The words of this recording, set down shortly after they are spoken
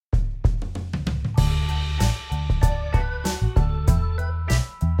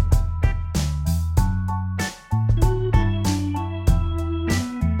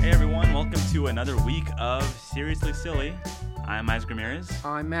another week of Seriously Silly. I'm Miles Ramirez.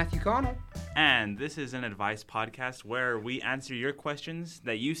 I'm Matthew Connell. And this is an advice podcast where we answer your questions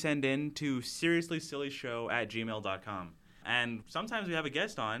that you send in to seriouslysillyshow@gmail.com. And sometimes we have a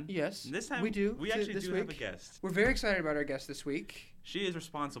guest on. Yes, this time we do. We actually do have a guest. We're very excited about our guest this week. She is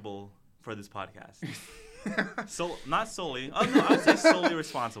responsible for this podcast. So, not solely. Oh, no, I would say solely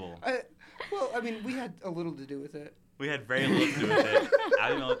responsible. We had a little to do with it. We had very little to do with it. I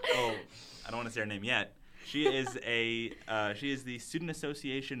don't want to say her name yet. She is the Student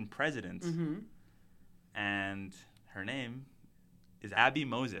Association president, and her name is Abbey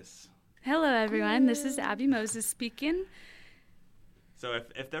Moses. Hello, everyone. This is Abbey Moses speaking. So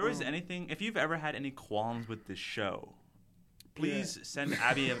if there was anything, if you've ever had any qualms with this show, please send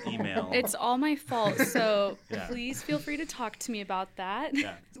Abbey an email. It's all my fault, so please feel free to talk to me about that.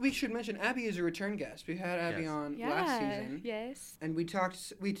 Yeah. We should mention Abbey is a return guest. We had Abbey on last season. Yes. And we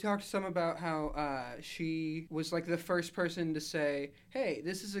talked some about how she was like the first person to say, "Hey,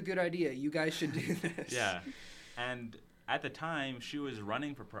 this is a good idea. You guys should do this." Yeah. And at the time, she was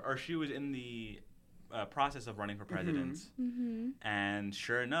running she was in the process of running for president. Mm-hmm. And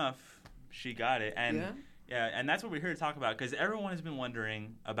sure enough, she got it. And yeah, and that's what we're here to talk about, because everyone has been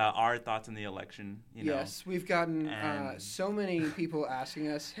wondering about our thoughts on the election. Yes, we've gotten so many people asking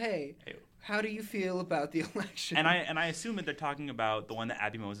us, hey, how do you feel about the election? And I assume that they're talking about the one that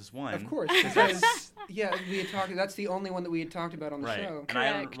Abbey Moses won. Of course, because we had talked. That's the only one that we had talked about on the show. And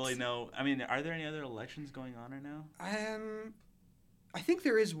I don't really know. I mean, are there any other elections going on right now? I think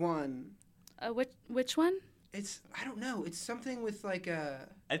there is one. Which one? I don't know. It's something with like a...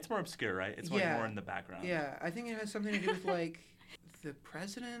 It's more obscure, right? It's like more in the background. Yeah, I think it has something to do with like the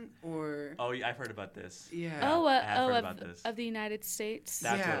president or... Oh, yeah, I've heard about this. Yeah. Of the United States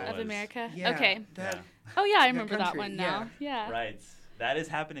of America? Yeah, okay. I remember that one now. Yeah. Right. That is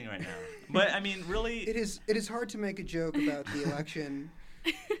happening right now. But, I mean, really... It is hard to make a joke about the election.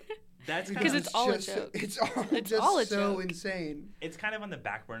 That's because it's all a joke. It's all a so joke. Insane. It's kind of on the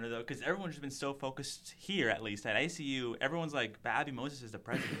back burner, though, because everyone's just been so focused here, at least at ICU. Everyone's like, Abbey Moses is the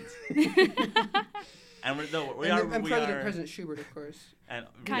president. And President Schubert, of course. And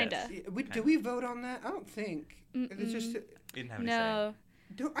kinda. Yes. Do we vote on that? I don't think. It's just. Didn't have any say.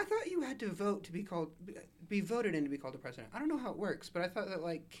 I thought you had to vote to be voted in to be called the president. I don't know how it works, but I thought that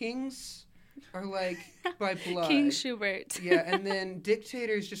like kings are like by blood. King Schubert. Yeah, and then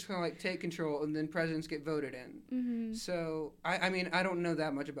dictators just kind of like take control, and then presidents get voted in. Mm-hmm. So I mean I don't know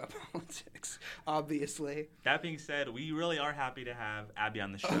that much about politics, obviously. That being said, we really are happy to have Abbey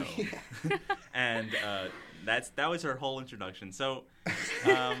on the show. Oh, yeah. And that was her whole introduction. So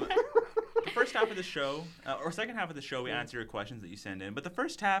the first half of the show, or second half of the show, we answer your questions that you send in. But the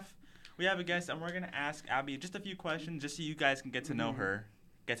first half, we have a guest, and we're going to ask Abbey just a few questions just so you guys can get to know her.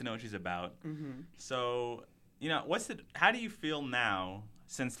 Get to know what she's about. Mm-hmm. So, how do you feel now,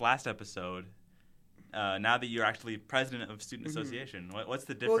 since last episode, now that you're actually president of Student Association? What's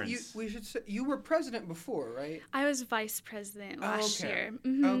the difference? Well, we should say you were president before, right? I was vice president last year.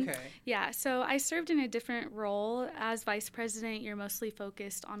 Mm-hmm. Okay. Yeah, so I served in a different role. As vice president, you're mostly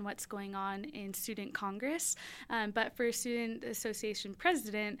focused on what's going on in Student Congress. But for Student Association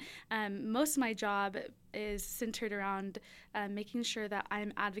president, most of my job is centered around making sure that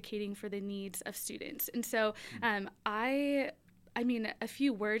I'm advocating for the needs of students. And so I mean, a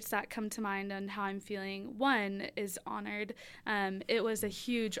few words that come to mind on how I'm feeling. One is honored. It was a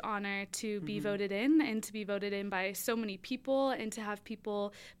huge honor to be voted in, and to be voted in by so many people, and to have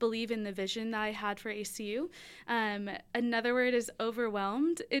people believe in the vision that I had for ACU. Another word is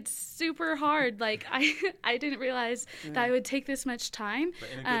overwhelmed. It's super hard. Like, I didn't realize that I would take this much time. But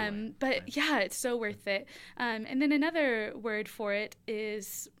in a good way. But yeah, it's so worth it. And then another word for it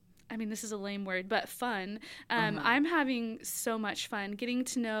is... I mean, this is a lame word, but fun. I'm having so much fun getting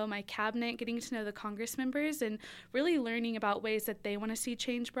to know my cabinet, getting to know the Congress members, and really learning about ways that they want to see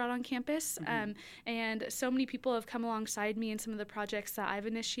change brought on campus. And so many people have come alongside me in some of the projects that I've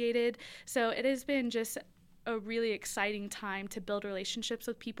initiated. So it has been just a really exciting time to build relationships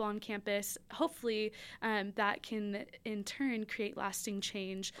with people on campus. Hopefully that can in turn create lasting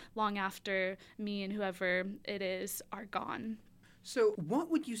change long after me and whoever it is are gone. So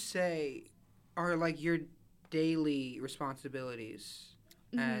what would you say are like your daily responsibilities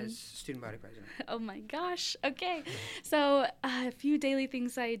as student body president? Oh my gosh. Okay. So a few daily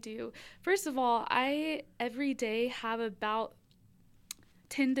things I do. First of all, I every day have about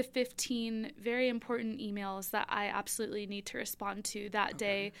 10 to 15 very important emails that I absolutely need to respond to that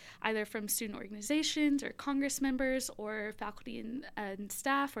day, either from student organizations or Congress members or faculty and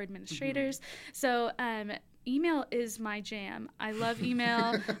staff or administrators. So email is my jam. I love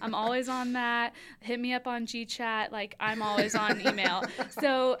email. I'm always on that. Hit me up on GChat. Like, I'm always on email.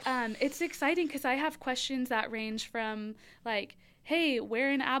 So it's exciting because I have questions that range from, like, hey,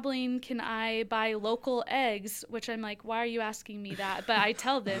 where in Abilene can I buy local eggs? Which I'm like, why are you asking me that? But I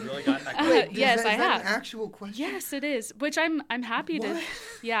tell them. You really got that question? Yes, I have. Is that an actual question? Yes, it is. Which I'm happy What? to.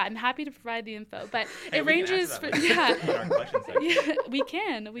 Yeah, I'm happy to provide the info. But Hey, it we can ranges. answer that in our question section. Yeah, we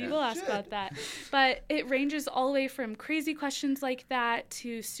can. We Yeah. will ask about that. But it ranges all the way from crazy questions like that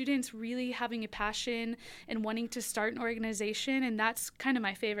to students really having a passion and wanting to start an organization. And that's kind of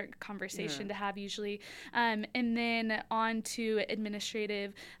my favorite conversation to have usually. And then on to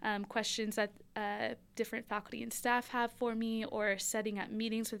administrative questions that different faculty and staff have for me, or setting up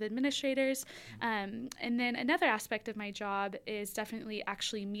meetings with administrators. And then another aspect of my job is definitely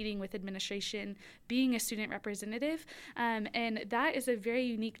actually meeting with administration, being a student representative. And that is a very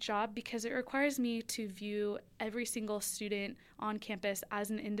unique job because it requires me to view every single student on campus as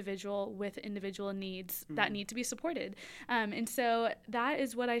an individual with individual needs that need to be supported. And so that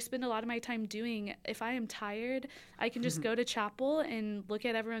is what I spend a lot of my time doing. If I am tired, I can just go to chapel and look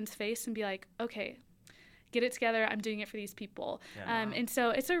at everyone's face and be like, okay, get it together. I'm doing it for these people. Yeah. And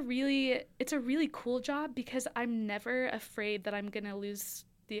so it's a really cool job because I'm never afraid that I'm going to lose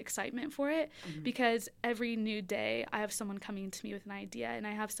the excitement for it, because every new day I have someone coming to me with an idea, and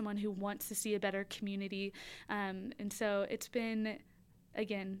I have someone who wants to see a better community. And so it's been,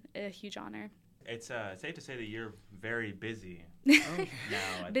 again, a huge honor. It's safe to say that you're very busy Oh.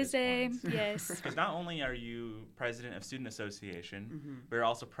 now at Busy, this point. yes. Because not only are you president of Student Association, but you're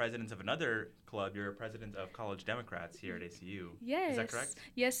also president of another club. You're a president of College Democrats here at ACU. Yes. Is that correct?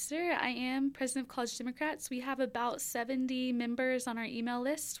 Yes, sir. I am president of College Democrats. We have about 70 members on our email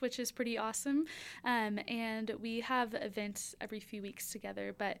list, which is pretty awesome. And we have events every few weeks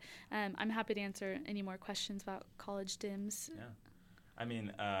together. But I'm happy to answer any more questions about College Dems. Yeah. I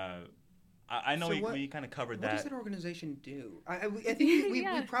mean, I know So we kind of covered What that. does that organization do? I think we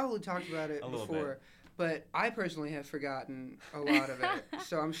Yeah. probably talked about it A little before, bit. but I personally have forgotten a lot of it.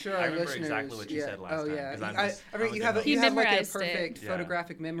 So I'm sure I our remember listeners. exactly what you said last oh, time, yeah. 'cause I'm I just- mean, I'm you a have good He like a memorized it. perfect Yeah.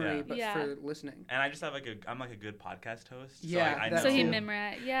 photographic memory, Yeah. but Yeah. for listening. And I just have I'm like a good podcast host. Yeah, So I that's know. So he too.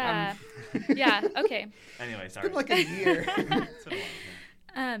 memorized. Yeah. Yeah. Okay. Anyway, It's sorry. been like a year. It's been a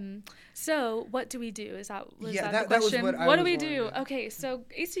while, So what do we do? Was that the that was question? what I What do was we do? wondering. Okay, so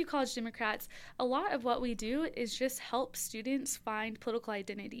ACU College Democrats, a lot of what we do is just help students find political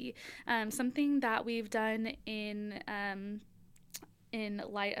identity. Something that we've done in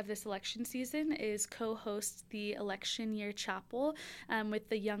light of this election season is co-host the election year chapel with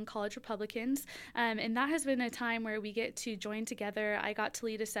the young college Republicans. And that has been a time where we get to join together. I got to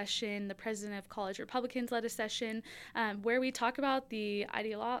lead a session, the president of College Republicans led a session where we talk about the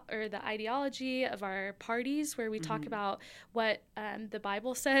ideology of our parties, where we talk about what the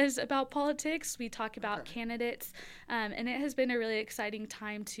Bible says about politics. We talk about candidates. And it has been a really exciting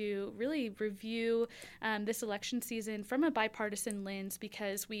time to really review this election season from a bipartisan lens,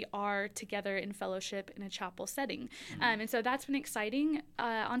 because we are together in fellowship in a chapel setting. And so that's been exciting.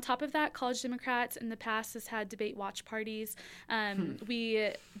 On top of that, College Democrats in the past has had debate watch parties. We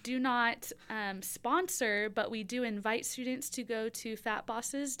do not sponsor, but we do invite students to go to Fat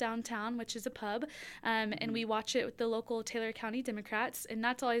Bosses downtown, which is a pub, and we watch it with the local Taylor County Democrats. And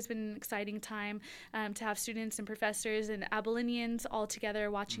that's always been an exciting time to have students and professors and Abilenians all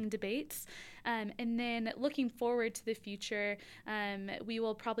together watching debates. And then looking forward to the future, we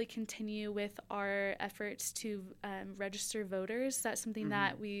will probably continue with our efforts to register voters. That's something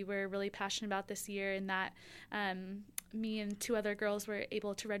that we were really passionate about this year, and that me and two other girls were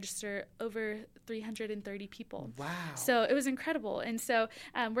able to register over 330 people. Wow. So it was incredible. And so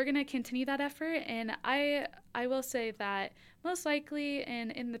we're going to continue that effort. And I will say that most likely,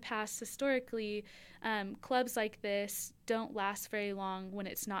 and in the past historically, clubs like this don't last very long when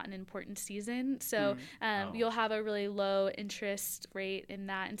it's not an important season. So you'll have a really low interest rate in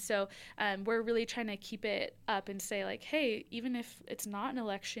that. And so we're really trying to keep it up and say, like, hey, even if it's not an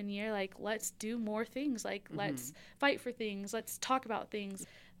election year, like, let's do more things. Like, let's fight for things. Let's talk about things,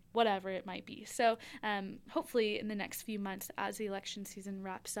 whatever it might be. So hopefully in the next few months, as the election season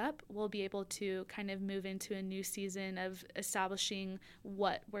wraps up, we'll be able to kind of move into a new season of establishing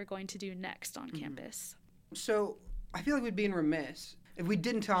what we're going to do next on campus. So I feel like we'd be remiss if we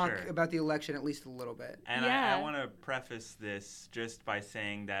didn't talk Sure. about the election at least a little bit. And Yeah. I want to preface this just by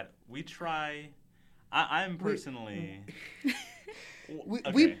saying that we try. I'm personally.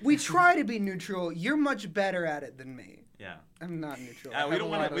 We try to be neutral. You're much better at it than me. Yeah. I'm not neutral. We don't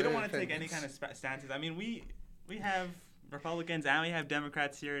want to take any kind of stances. I mean, we have Republicans, and we have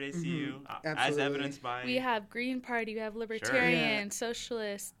Democrats here at ACU, as Absolutely. evidenced by... We have Green Party, we have Libertarian,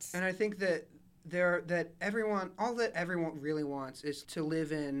 Socialists. And I think that everyone really wants is to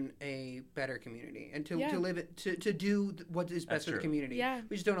live in a better community and to do what is best for the community. Yeah.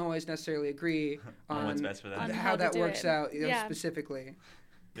 We just don't always necessarily agree on what's best for them. On how that works out Yeah. specifically.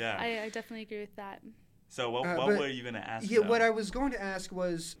 Yeah. I definitely agree with that. So what were you going to ask? Yeah, what I was going to ask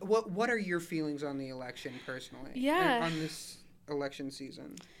was what are your feelings on the election personally? Yeah. On this election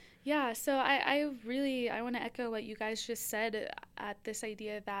season. Yeah, so I want to echo what you guys just said at this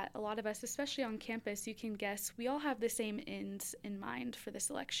idea that a lot of us, especially on campus, you can guess we all have the same ends in mind for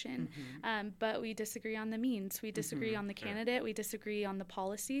this election, but we disagree on the means. We disagree on the candidate. We disagree on the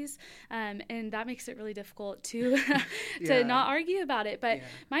policies, and that makes it really difficult to not argue about it. But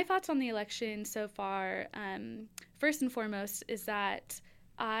my thoughts on the election so far, first and foremost, is that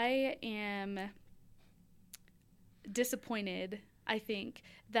I am disappointed, I think,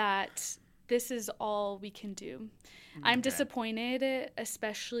 that this is all we can do. I'm disappointed,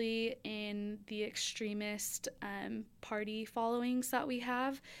 especially in the extremist party followings that we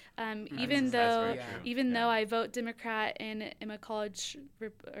have. Even though I vote Democrat and am a college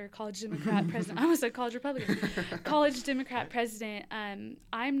Democrat president, I almost said college Republican, college Democrat president,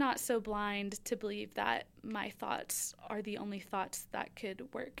 I'm not so blind to believe that my thoughts are the only thoughts that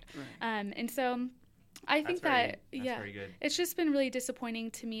could work. Right. And so I think that's very good. It's just been really disappointing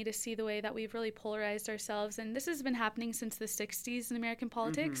to me to see the way that we've really polarized ourselves. And this has been happening since the 60s in American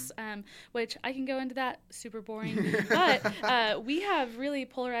politics, which I can go into that, super boring. But we have really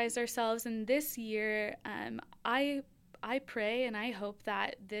polarized ourselves. And this year, I pray and I hope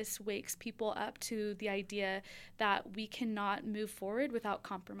that this wakes people up to the idea that we cannot move forward without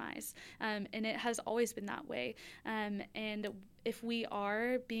compromise. And it has always been that way. And if we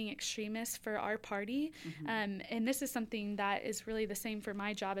are being extremists for our party, and this is something that is really the same for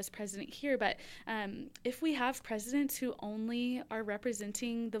my job as president here, but if we have presidents who only are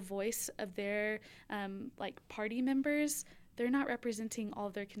representing the voice of their party members, they're not representing all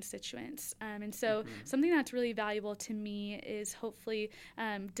of their constituents. And so something that's really valuable to me is hopefully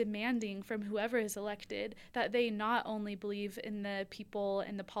demanding from whoever is elected that they not only believe in the people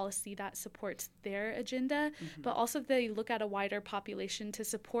and the policy that supports their agenda, but also they look at a wider population to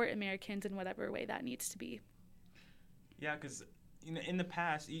support Americans in whatever way that needs to be. Yeah, because in the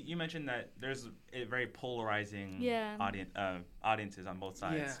past, you mentioned that there's a very polarizing audiences on both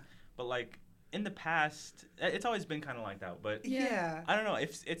sides. Yeah. But in the past, it's always been kind of like that, but I don't know.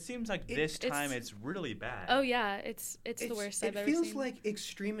 It seems like this time it's really bad. Oh yeah, it's the worst I've ever seen. It feels like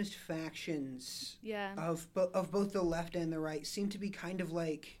extremist factions of both the left and the right seem to be kind of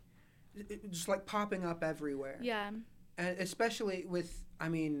just popping up everywhere. Yeah, and especially with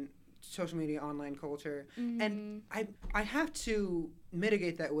social media, online culture, and I have to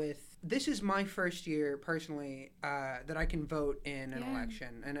mitigate that with. This is my first year, personally, that I can vote in an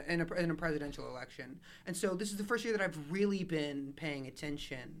election, in a presidential election. And so this is the first year that I've really been paying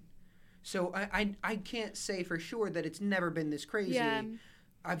attention. So I can't say for sure that it's never been this crazy. Yeah.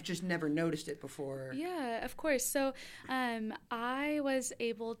 I've just never noticed it before. Yeah, of course. So I was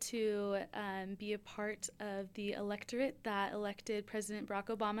able to be a part of the electorate that elected President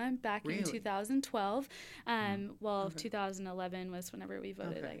Barack Obama back in 2012. 2011 was whenever we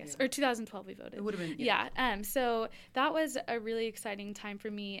voted, I guess. Yeah. Or 2012 we voted. It would have been. Yeah. So that was a really exciting time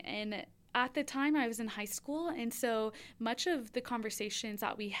for me. And at the time, I was in high school, and so much of the conversations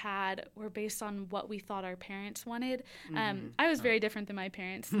that we had were based on what we thought our parents wanted. I was very different than my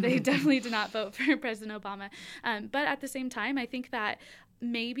parents. They definitely did not vote for President Obama. But at the same time, I think that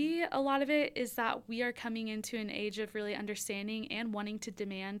maybe a lot of it is that we are coming into an age of really understanding and wanting to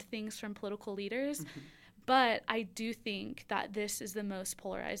demand things from political leaders. But I do think that this is the most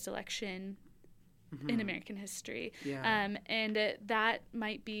polarized election in American history. Yeah. And that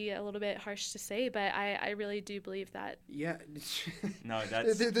might be a little bit harsh to say, but I really do believe that. Yeah. No, I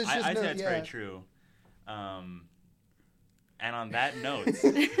think that's very true. And on that note,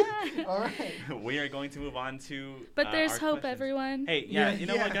 all right, we are going to move on to But there's hope, questions. Everyone. Hey, you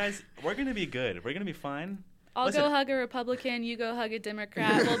know what, guys? We're going to be good. We're going to be fine. I'll go hug a Republican, you go hug a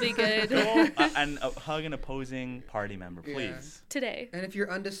Democrat, we'll be good. Go and hug an opposing party member, please. Yeah. Today. And if you're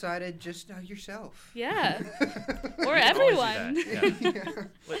undecided, just hug yourself. Yeah. Or everyone. Yeah.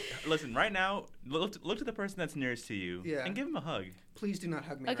 Listen, right now, look to the person that's nearest to you and give him a hug. Please do not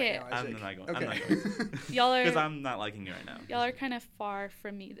hug me right now, Isaac. I'm not going. Y'all are, because I'm not liking you right now. Y'all are kind of far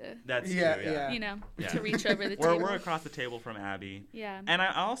from me to. That's true. Yeah. To reach over the table. We're across the table from Abby. Yeah. And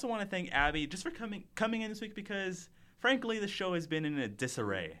I also want to thank Abby just for coming in this week because, frankly, the show has been in a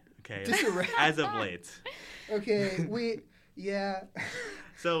disarray. Okay, Disarray. as of late. Okay,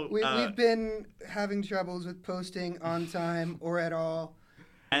 So we've been having troubles with posting on time or at all.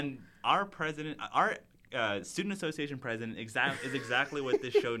 And our president, our student association president, is exactly what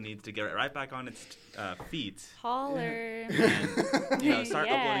this show needs to get right back on its feet. Holler. And start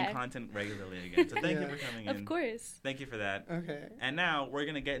uploading content regularly again. So thank you for coming in. Of course. Thank you for that. Okay. And now we're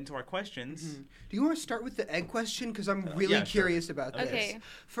gonna get into our questions. Mm-hmm. Do you want to start with the egg question? Because I'm really curious about this. Okay.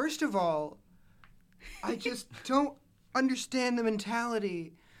 First of all, I just don't understand the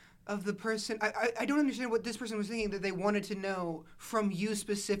mentality of the person. I don't understand what this person was thinking, that they wanted to know from you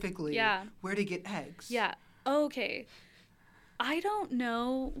specifically where to get eggs. Yeah. Okay. I don't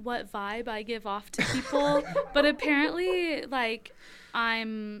know what vibe I give off to people, but apparently, like,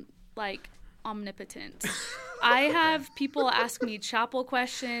 I'm, like, omnipotent. I have people ask me chapel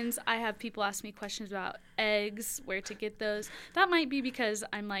questions. I have people ask me questions about eggs, where to get those. That might be because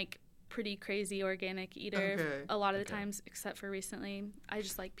I'm, like, pretty crazy organic eater a lot of the times, except for recently. I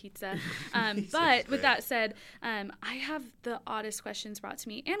just like pizza. But with that said, I have the oddest questions brought to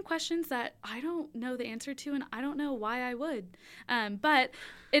me, and questions that I don't know the answer to, and I don't know why I would. But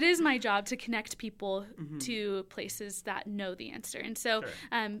it is my job to connect people to places that know the answer. And so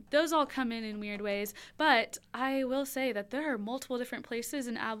those all come in weird ways. But I will say that there are multiple different places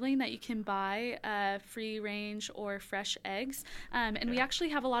in Abilene that you can buy free range or fresh eggs. And we actually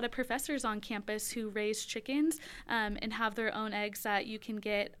have a lot of professors on campus who raise chickens and have their own eggs that you can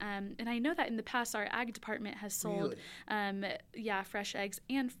get. And I know that in the past our ag department has sold fresh eggs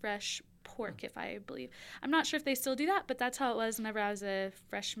and fresh pork, if I believe. I'm not sure if they still do that, but that's how it was whenever I was a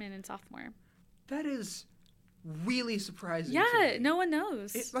freshman and sophomore. That is really surprising. Yeah, no one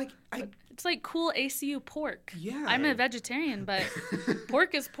knows. It's like it's like cool ACU pork. Yeah. I'm a vegetarian, but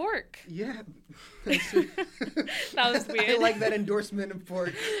pork is pork. Yeah. That was weird. I like that endorsement of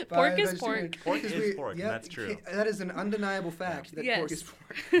pork. Pork is pork. Pork is pork. Yeah, that's true. That is an undeniable fact that pork is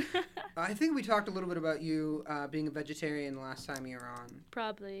pork. I think we talked a little bit about you being a vegetarian the last time you were on.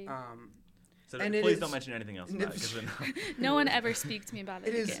 Probably. So please don't mention anything else about it. No one ever speak to me about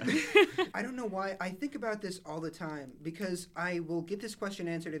it again. I don't know why. I think about this all the time because I will get this question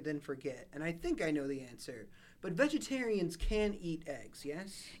answered and then forget. And I think I know the answer. But vegetarians can eat eggs,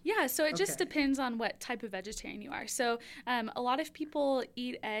 yes? Yeah, so it just depends on what type of vegetarian you are. So a lot of people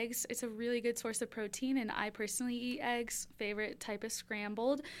eat eggs. It's a really good source of protein, and I personally eat eggs. Favorite type is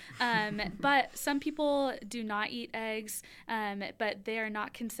scrambled. But some people do not eat eggs, but they are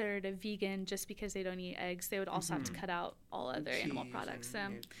not considered a vegan just because they don't eat eggs. They would also have to cut out all other animal products. So,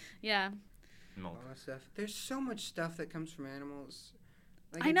 yeah. All that stuff. There's so much stuff that comes from animals.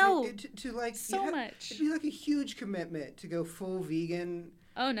 Like I know. Much. It'd be like a huge commitment to go full vegan.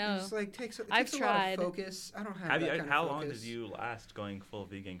 Oh no! It's like takes a I've tried. Lot of focus. I don't have that kind of How focus. long did you last going full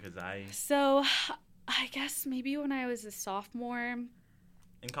vegan? So, I guess maybe when I was a sophomore.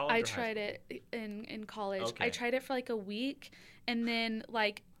 In college. I tried it in college. Okay. I tried it for like a week, and then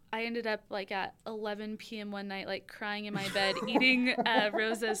like I ended up like at 11 p.m. one night, like crying in my bed, eating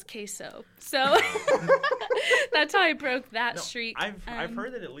Rosa's queso. So that's how I broke that streak. I've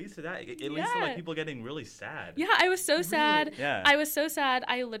heard that it leads to that. It leads to like people getting really sad. Yeah, I was so sad. Yeah. I was so sad.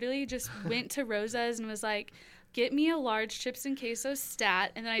 I literally just went to Rosa's and was like, get me a large chips and queso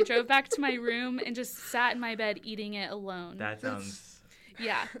stat. And then I drove back to my room and just sat in my bed eating it alone. That sounds...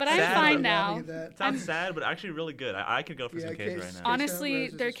 Yeah, but I'm fine now. It sounds sad, but actually really good. I could go for some queso right now. Honestly,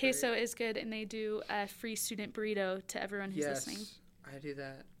 their queso is good, and they do a free student burrito to everyone who's listening. I do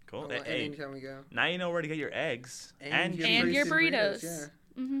that. Cool. Anytime we go. Now you know where to get your eggs and your burritos. Yeah.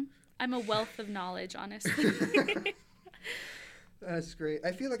 Mm-hmm. I'm a wealth of knowledge, honestly. That's great.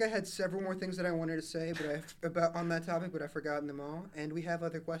 I feel like I had several more things that I wanted to say, on that topic, but I've forgotten them all. And we have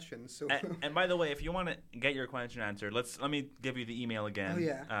other questions. So. And by the way, if you want to get your question answered, let me give you the email again. Oh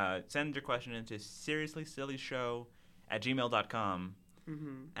yeah. Send your question into seriouslysillyshow@gmail.com.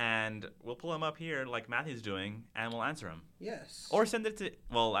 Mm-hmm. And we'll pull them up here like Matthew's doing, and we'll answer them. Yes. Or send it to...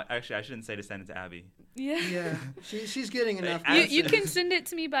 Well, actually, I shouldn't say to send it to Abby. Yeah. She's getting enough. You can send it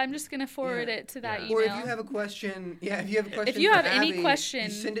to me, but I'm just going to forward it to that email. Or if you have a question... Yeah, if you have a question if you have Abby, any question... You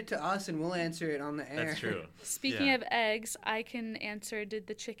send it to us, and we'll answer it on the air. That's true. Speaking of eggs, I can answer, did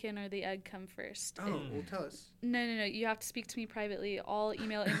the chicken or the egg come first? Oh, well, tell us. No. You have to speak to me privately. All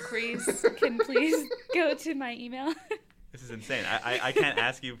email inquiries can please go to my email. This is insane. I can't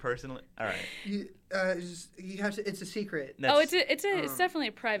ask you personally. All right. You have to. It's a secret. It's definitely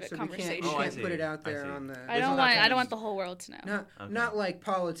a private conversation. We can't put it out there on the. I don't want the whole world to know. Not like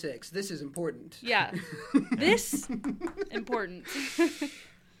politics. This is important. Yeah. This important.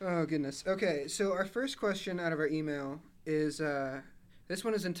 Oh goodness. Okay, so our first question out of our email is This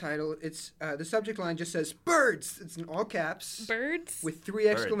one is entitled, it's the subject line just says, birds! It's in all caps. Birds? With 3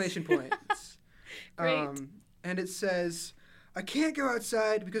 exclamation points. Great. And it says, I can't go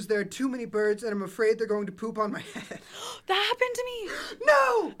outside because there are too many birds and I'm afraid they're going to poop on my head. That happened to me.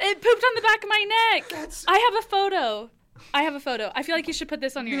 No! It pooped on the back of my neck. That's... I have a photo. I feel like you should put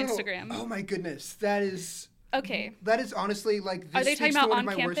this on your Instagram. Oh my goodness. That is... Okay. That is honestly like... This Are they talking about one on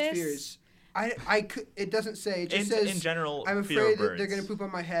of my worst campus? fears. I could, it doesn't say. It just says, in general, I'm fear afraid of that they're birds. going to poop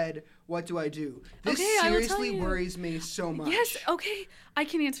on my head. What do I do? This Okay, I will tell seriously you. worries me so much. Yes, okay. I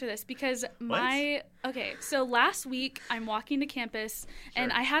can answer this because okay, so last week I'm walking to campus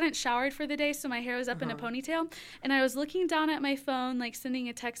and I hadn't showered for the day, so my hair was up in a ponytail, and I was looking down at my phone, like sending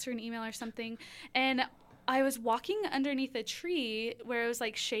a text or an email or something, and I was walking underneath a tree where it was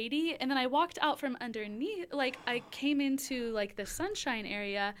like shady, and then I walked out from underneath, like I came into like the sunshine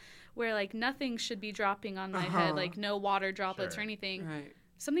area where like nothing should be dropping on my head, like no water droplets or anything. Right.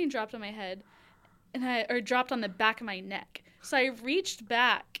 Something dropped on my head, or dropped on the back of my neck. So I reached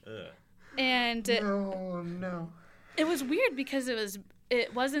back, and No. it was weird because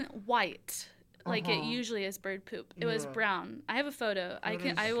it wasn't white like it usually is bird poop. It was brown. I have a photo.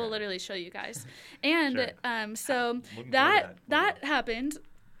 I will literally show you guys. And so that happened.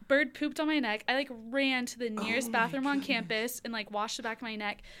 Bird pooped on my neck. I like ran to the nearest bathroom on campus and like washed the back of my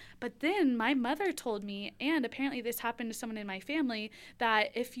neck. But then my mother told me, and apparently this happened to someone in my family, that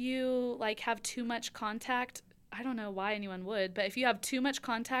if you like have too much contact, I don't know why anyone would, but if you have too much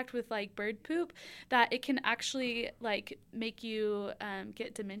contact with like bird poop, that it can actually like make you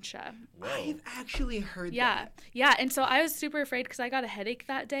get dementia. Whoa. I've actually heard that. Yeah. And so I was super afraid because I got a headache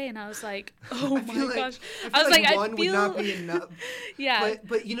that day, and I was like, oh my gosh. I was like, one would not be enough. Yeah.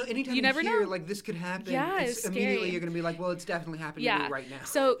 But you know, anytime you never hear know. like this could happen, it's immediately scary. you're gonna be like, well, it's definitely happening to me right now.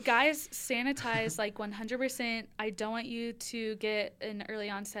 So guys, sanitize like 100%. I don't want you to get an early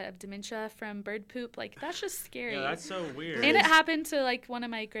onset of dementia from bird poop. Like that's just scary. Yeah, that's so weird. And it happened to like one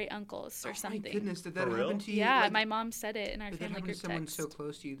of my great uncles or something. My goodness, did that For real? happen to you? Yeah, Like, my mom said it in our did that family happen group to someone text. so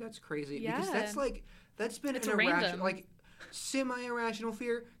close to you? That's crazy. Yeah. Because that's been It's an random. irrational, like semi-irrational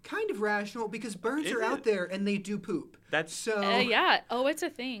fear, kind of rational because birds Is are it? out there and they do poop. That's So Yeah. Oh, it's a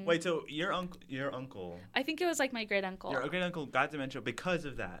thing. Wait, so your uncle, I think it was like my great uncle. your great uncle got dementia because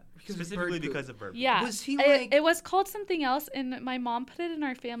of that, Because of specifically bird poop. because of bird poop. Yeah. Was he like? It was called something else, and my mom put it in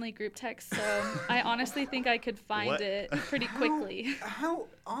our family group text, so I honestly think I could find What? it pretty quickly. How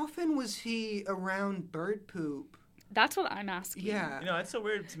often was he around bird poop? That's what I'm asking. Yeah. You know, that's so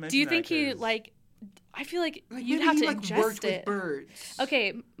weird to mention. Do you think that he 'cause- like? I feel like Like you'd maybe have he, to like, ingest worked it. with birds.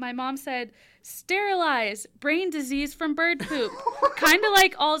 Okay, my mom said sterilize brain disease from bird poop, kind of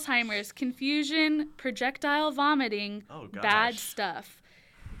like Alzheimer's, confusion, projectile vomiting, Oh, gosh. bad stuff.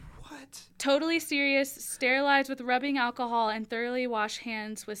 What? Totally serious. Sterilize with rubbing alcohol and thoroughly wash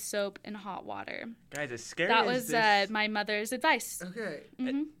hands with soap and hot water. Guys, as scary That as was this, my mother's advice. Okay.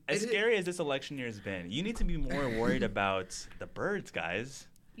 as It- scary as this election year has been, you need to be more worried about the birds, guys.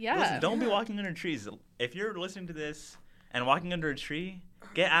 Yeah. Listen, don't be walking under trees. If you're listening to this and walking under a tree,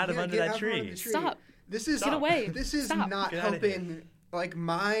 get out of under get that out from tree. under the tree. Stop. This is Get away. This is Stop. not Get outta here. helping. Like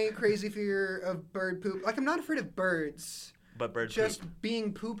my crazy fear of bird poop. Like I'm not afraid of birds. But bird Just poop.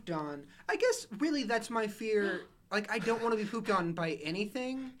 being pooped on. I guess really that's my fear. Like I don't want to be pooped on by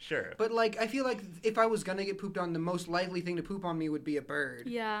anything. Sure. But like I feel like if I was gonna get pooped on, the most likely thing to poop on me would be a bird.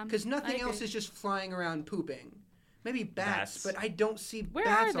 Yeah. Because I nothing agree. else is just flying around pooping. Maybe bats, Bats. but I don't see Where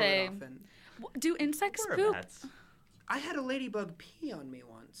bats are all they? that often. Do insects Where are poop? bats? I had a ladybug pee on me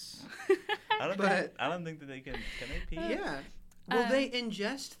once. I don't think that they can they pee? Yeah. Well, they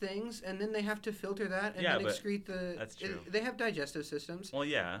ingest things and then they have to filter that and Yeah, then but excrete the. that's true. They have digestive systems, Well,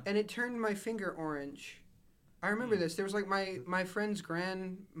 yeah. and it turned my finger orange. I remember this. There was like my friend's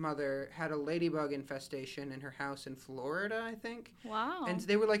grandmother had a ladybug infestation in her house in Florida, I think. Wow. And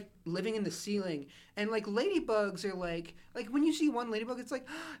they were like living in the ceiling, and like ladybugs are like when you see one ladybug, it's like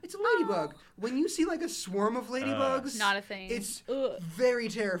it's a ladybug. When you see like a swarm of ladybugs, Not a thing. It's Ugh. very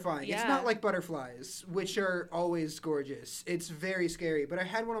terrifying. It's Yeah. not like butterflies, which are always gorgeous. It's very scary. But I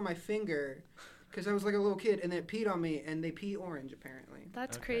had one on my finger because I was like a little kid, and it peed on me, and they pee orange apparently.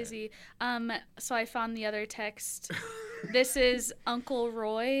 That's Okay. crazy. So I found the other text. This is Uncle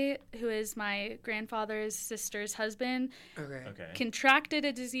Roy, who is my grandfather's sister's husband. Okay. Okay. Contracted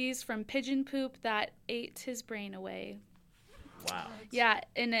a disease from pigeon poop that ate his brain away. Wow. Yeah,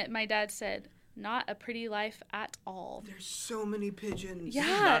 and my dad said, not a pretty life at all. There's so many pigeons.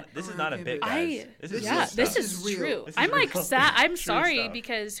 Yeah. This is not a bit, guys. This is This real is stuff. real. true. This is I'm like real. sad. I'm True sorry stuff.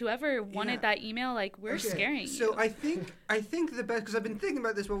 because whoever wanted that email, like, we're scaring you. So I think the best, because I've been thinking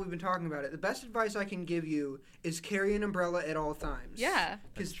about this while we've been talking about it. The best advice I can give you is carry an umbrella at all times. Yeah.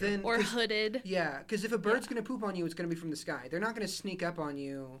 Or hooded. Yeah, because if a bird's gonna poop on you, it's gonna be from the sky. They're not gonna sneak up on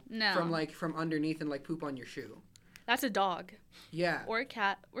you from underneath and like poop on your shoe. That's a dog. Yeah. Or a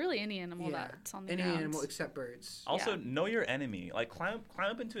cat. Really any animal that's on the ground. Any animal except birds. Also, know your enemy. Like, climb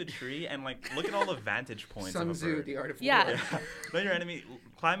up into a tree and, like, look at all the vantage points Sun of a Tzu, bird. The Art of War. Yeah. Know your enemy.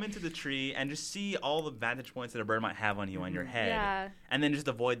 Climb into the tree and just see all the vantage points that a bird might have on you on your head. Yeah. And then just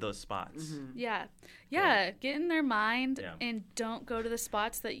avoid those spots. Mm-hmm. Yeah. Get in their mind and don't go to the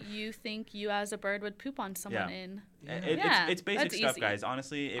spots that you think you as a bird would poop on someone in. It's basic that's stuff, easy. guys.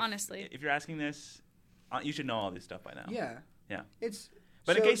 Honestly, if you're asking this, you should know all this stuff by now. Yeah. Yeah.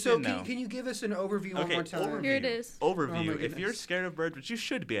 But in case you didn't know. Can you give us an overview one more time? Overview. Here it is. Overview. Oh, if you're scared of birds, which you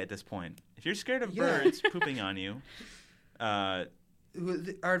should be at this point, if you're scared of Yeah. birds pooping on you, Our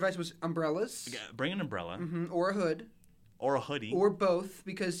advice was umbrellas. bring an umbrella Or a hood. or a hoodie. Or both,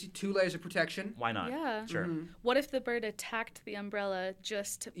 because 2 layers of protection. Why not? Yeah. Sure. What if the bird attacked the umbrella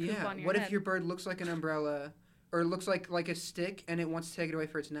just to poop on your What head? if your bird looks like an umbrella or looks like a stick and it wants to take it away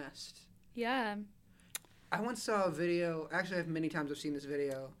for its nest? Yeah. I once saw a video, actually I've many times I've seen this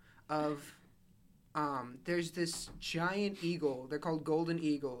video, of there's this giant eagle. They're called golden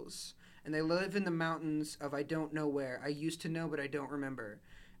eagles. And they live in the mountains of I don't know where. I used to know, but I don't remember.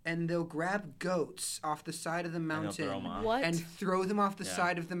 And they'll grab goats off the side of the mountain What? and throw them off the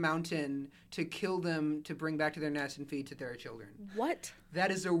side of the mountain to kill them to bring back to their nest and feed to their children. What? That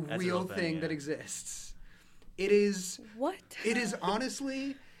is a real thing that exists. It is. What? It is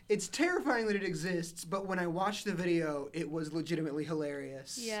honestly. It's terrifying that it exists, but when I watched the video, it was legitimately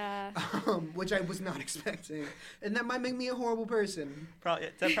hilarious. Yeah. Which I was not expecting, and that might make me a horrible person. Probably.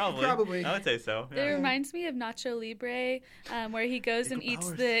 Probably. I would say so. It reminds me of Nacho Libre, where he goes and eats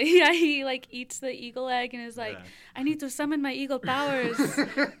powers. he eats the eagle egg and is like, I need to summon my eagle powers,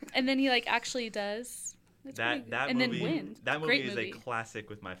 and then he actually does. That and movie, then wins. That movie Great is movie. a classic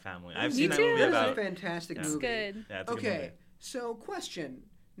with my family. I've Me seen that too. movie It's about. a fantastic movie. It's good. Yeah, it's a good movie. So question.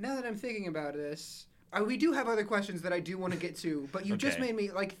 Now that I'm thinking about this, we do have other questions that I do want to get to, but you just made me,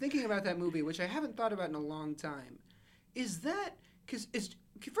 thinking about that movie, which I haven't thought about in a long time. Is that,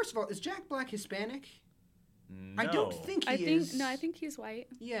 first of all, is Jack Black Hispanic? No. I don't think he is. No, I think he's white.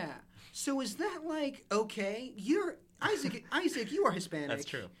 Yeah. So is that okay? You're, Isaac, you are Hispanic. That's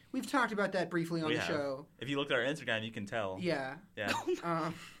true. We've talked about that briefly on the show. If you look at our Instagram, you can tell. Yeah. Yeah.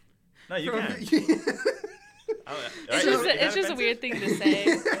 No, you can. It's just a weird thing to say.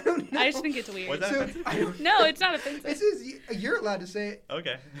 I just think it's weird. Was that offensive? No, it's not offensive. This is you're allowed to say it.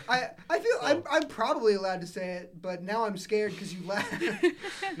 Okay. I feel I'm probably allowed to say it, but now I'm scared because you laughed.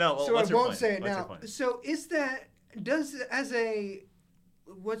 No, well, so what's I your won't point? say it What's your now. point? So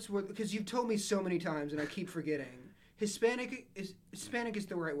because you've told me so many times and I keep forgetting. Hispanic is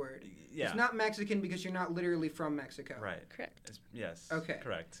the right word. Yeah. It's not Mexican because you're not literally from Mexico. Right. Correct. Yes. Okay.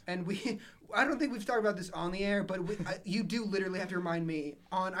 Correct. And I don't think we've talked about this on the air, but you do literally have to remind me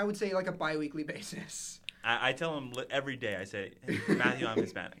on, I would say, a bi-weekly basis. I tell him every day. I say, hey, Matthew, I'm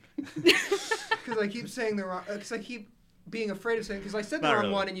Hispanic. Because I keep saying the wrong. Because I keep being afraid of saying. Because I said the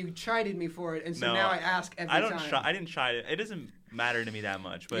wrong one and you chided me for it, and so now I ask every time. I didn't try it. It doesn't matter to me that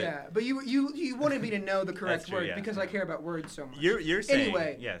much. But yeah, but you wanted me to know the correct true, word yeah. because I care about words so much. You're saying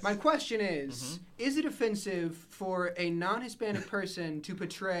anyway. Yes. My question is it offensive for a non-Hispanic person to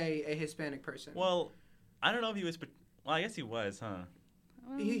portray a Hispanic person? Well, I don't know if he was. Well, I guess he was, huh?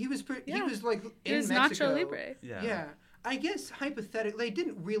 He was He was Mexico. Nacho Libre. Yeah. I guess hypothetically, they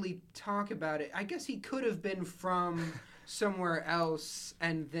didn't really talk about it. I guess he could have been from somewhere else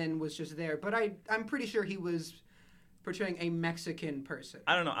and then was just there. But I'm pretty sure he was portraying a Mexican person.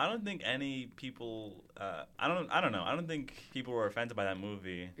 I don't know. I don't think any people. I don't know. I don't think people were offended by that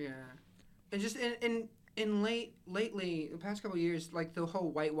movie. Yeah, and just lately, the past couple of years, the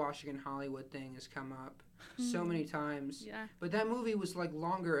whole whitewashing in Hollywood thing has come up so many times. Yeah. But that movie was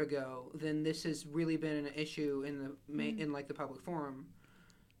longer ago than this has really been an issue in the public forum.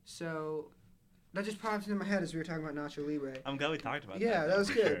 So that just popped into my head as we were talking about Nacho Libre. I'm glad we talked about that. Yeah, that was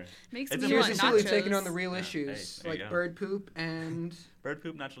good. Sure. Makes It's me Here's want Cecilia nachos. taking on the real issues, hey, there you go. bird poop and Bird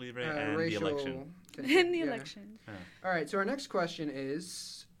poop, Nacho Libre, and the racial election. In the election. All right, so our next question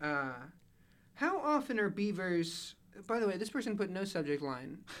is, how often are beavers... By the way, this person put no subject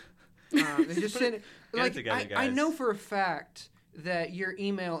line. They just said... Get it together, I guys. know for a fact that your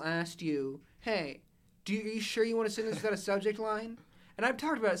email asked you, hey, are you sure you want to send this without a subject line? And I've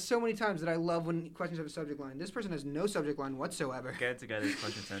talked about it so many times that I love when questions have a subject line. This person has no subject line whatsoever. Get it together,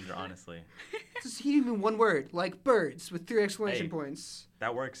 question sender, honestly. Just even one word, like birds, with 3 exclamation points.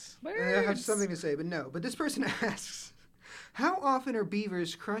 That works. I have something to say, but no. But this person asks, how often are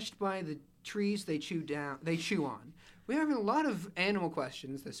beavers crushed by the trees they chew on? We're having a lot of animal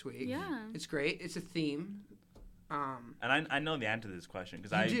questions this week. Yeah. It's great. It's a theme. And I know the answer to this question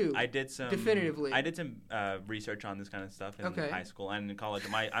because I did some definitively. I did some research on this kind of stuff in high school and in college.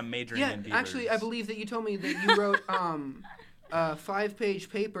 I'm majoring in beavers. Yeah, actually, I believe that you told me that you wrote a 5-page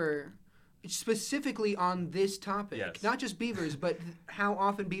paper specifically on this topic. Yes. Not just beavers, but how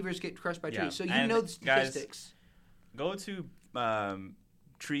often beavers get crushed by trees. So you know the statistics. Guys, go to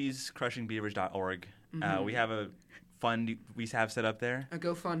treescrushingbeavers.org. Mm-hmm. We have a fund we have set up there. A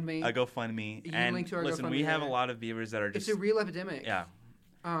GoFundMe. You can link to our GoFundMe. We have a lot of beavers that are just... It's a real epidemic. Yeah.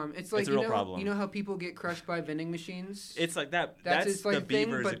 It's like, a real problem. You know how people get crushed by vending machines? It's like that. That's like the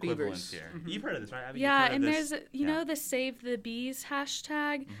beavers but equivalent beavers. here. Mm-hmm. You've heard of this, right, Abby? Yeah, and there's, you know, the Save the Bees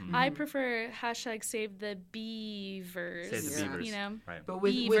hashtag. Mm-hmm. I prefer hashtag Save the Beavers. Save the beavers. You know? Right. But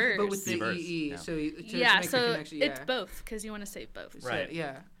with the Beavers. EE. Yeah. So to make so the connection, it's both because you want to save both. Right. So,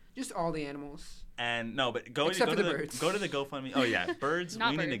 yeah. Just all the animals. And no, but go to the GoFundMe. Oh yeah, birds.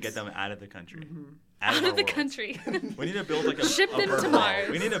 We need to get them out of the country. Mm-hmm. Out of the country. We need to build like a ship them bird to wall. Mars.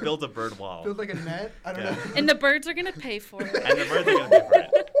 We need to build a bird wall. Build like a net. I don't know. And the birds are gonna pay for it. And the birds are gonna pay for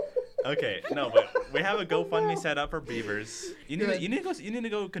it. Okay, no, but we have a GoFundMe set up for beavers. You need to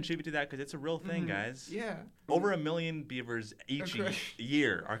go contribute to that because it's a real thing, guys. Yeah. Over 1 million beavers each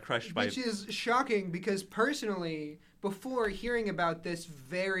year are crushed by. Which is shocking because personally, before hearing about this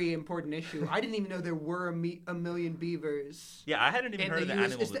very important issue, I didn't even know there were a million beavers. Yeah, I hadn't even heard of the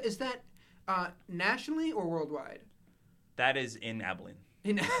animals. Is that nationally or worldwide? That is in Abilene.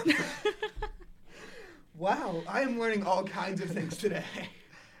 Wow, I am learning all kinds of things today.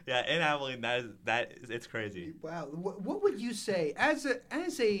 Yeah, in Abilene, it's crazy. Wow, what would you say as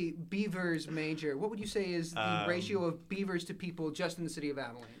a beavers major? What would you say is the ratio of beavers to people just in the city of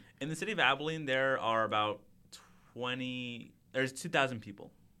Abilene? In the city of Abilene, there are about 20. There's 2,000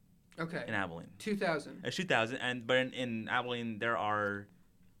 people. Okay. In Abilene. 2,000. There's 2,000, but in Abilene there are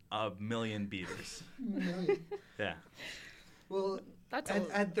 1 million beavers. Million. Yeah. Well,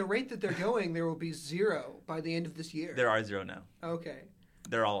 at the rate that they're going, there will be 0 by the end of this year. There are 0 now. Okay.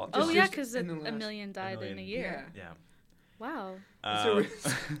 They're all. Because a million died in a year. Yeah. Wow.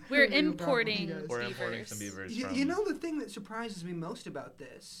 We're importing beavers. We're importing some beavers. You know the thing that surprises me most about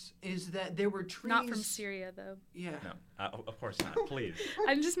this is that there were trees. Not from Syria, though. Yeah. No, of course not. Please.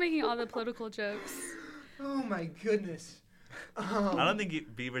 I'm just making all the political jokes. Oh my goodness. I don't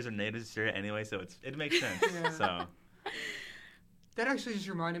think beavers are native to Syria anyway, so it makes sense. Yeah. So. That actually just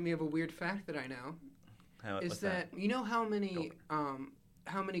reminded me of a weird fact that I know. What's that? You know how many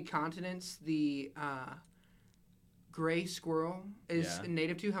continents the gray squirrel is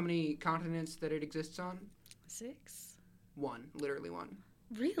native to? How many continents that it exists on? 6. 1, literally 1.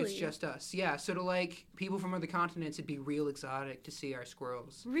 Really? It's just us. Yeah. So to like people from other continents, it'd be real exotic to see our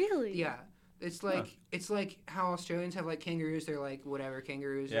squirrels. Really? Yeah. It's like how Australians have like kangaroos. They're like whatever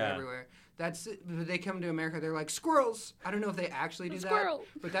kangaroos are everywhere. They come to America. They're like squirrels. I don't know if they actually do that,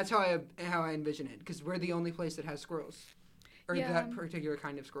 but that's how I envision it because we're the only place that has squirrels, or that particular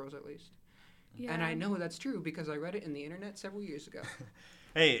kind of squirrels at least. Yeah. And I know that's true because I read it in the internet several years ago.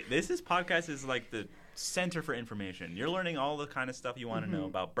 Hey, this podcast is like the center for information. You're learning all the kind of stuff you want to know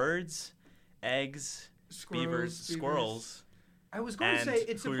about birds, eggs, beavers, squirrels. I was going to say,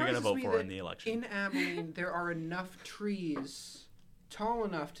 it surprises me that in the election. In Abilene there are enough trees tall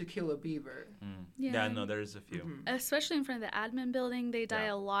enough to kill a beaver. Mm. Yeah, no, there's a few. Mm-hmm. Especially in front of the admin building, they die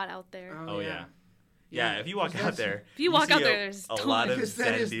a lot out there. Oh yeah. Yeah, if you walk out there, there's a lot of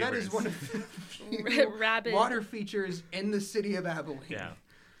that is one of the rabid water features in the city of Abilene. Yeah.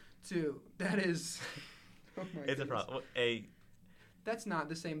 Too. That is. Oh my it's a problem. That's not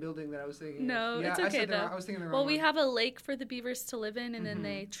the same building that I was thinking. No, of. it's okay though. I was thinking the wrong one. We have a lake for the beavers to live in, and then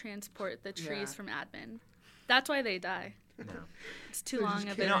they transport the trees from admin. That's why they die. No. It's too long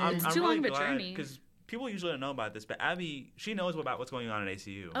of a journey. Because people usually don't know about this, but Abby, she knows about what's going on at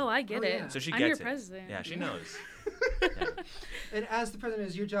ACU. Oh, I get it. Yeah. So she I'm gets your it. president. Yeah, she knows. And as the president,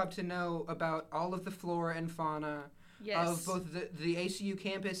 it's your job to know about all of the flora and fauna of both the ACU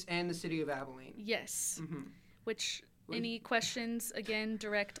campus and the city of Abilene. Yes. Mm-hmm. Which any questions, again,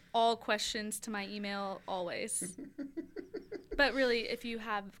 direct all questions to my email always. But really, if you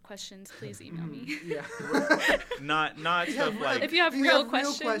have questions, please email me. Yeah. not stuff like... If you have real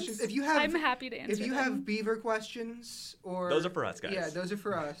questions, I'm happy to answer If you have beaver questions or... Those are for us, guys. Yeah, those are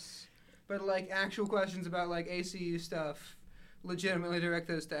for us. But like actual questions about like ACU stuff, legitimately direct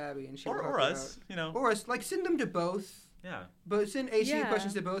those to Abby, and she'll or us, or us. Like, send them to both. Yeah. But send ACU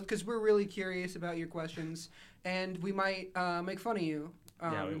questions to both, because we're really curious about your questions, and we might make fun of you.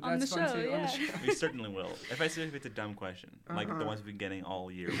 On the fun show, too. yeah. On the show. We certainly will. If it's a dumb question, like the ones we've been getting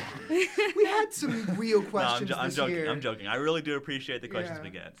all year long. We had some real questions I'm joking. year. I'm joking. I really do appreciate the questions we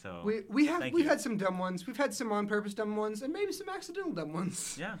get. So we've had some dumb ones. We've had some on purpose dumb ones, and maybe some accidental dumb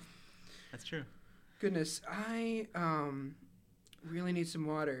ones. Yeah, that's true. Goodness, I really need some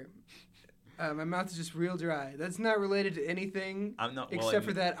water. My mouth is just real dry. That's not related to anything except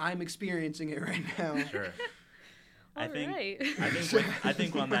for that I'm experiencing it right now. Sure. I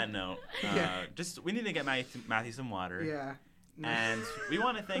think on that note, we need to get Matthew some water. Yeah. And we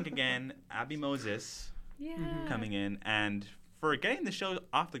want to thank again Abbey Moses coming in, and for getting the show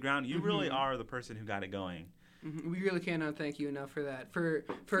off the ground. You really are the person who got it going. We really cannot thank you enough for that. For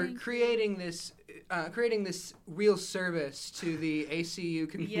creating this real service to the ACU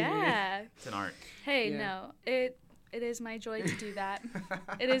community. Yeah. It's an art. Hey, no. It is my joy to do that.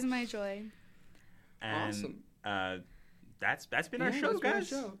 It is my joy. And awesome. That's been our show,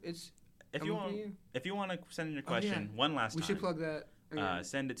 guys. If you want to send in your question one last time, we should plug that.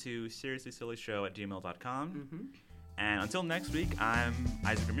 Send it to seriouslysilly@gmail.com. And until next week, I'm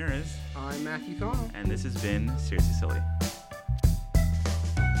Isaac Ramirez. I'm Matthew Call. And this has been Seriously Silly.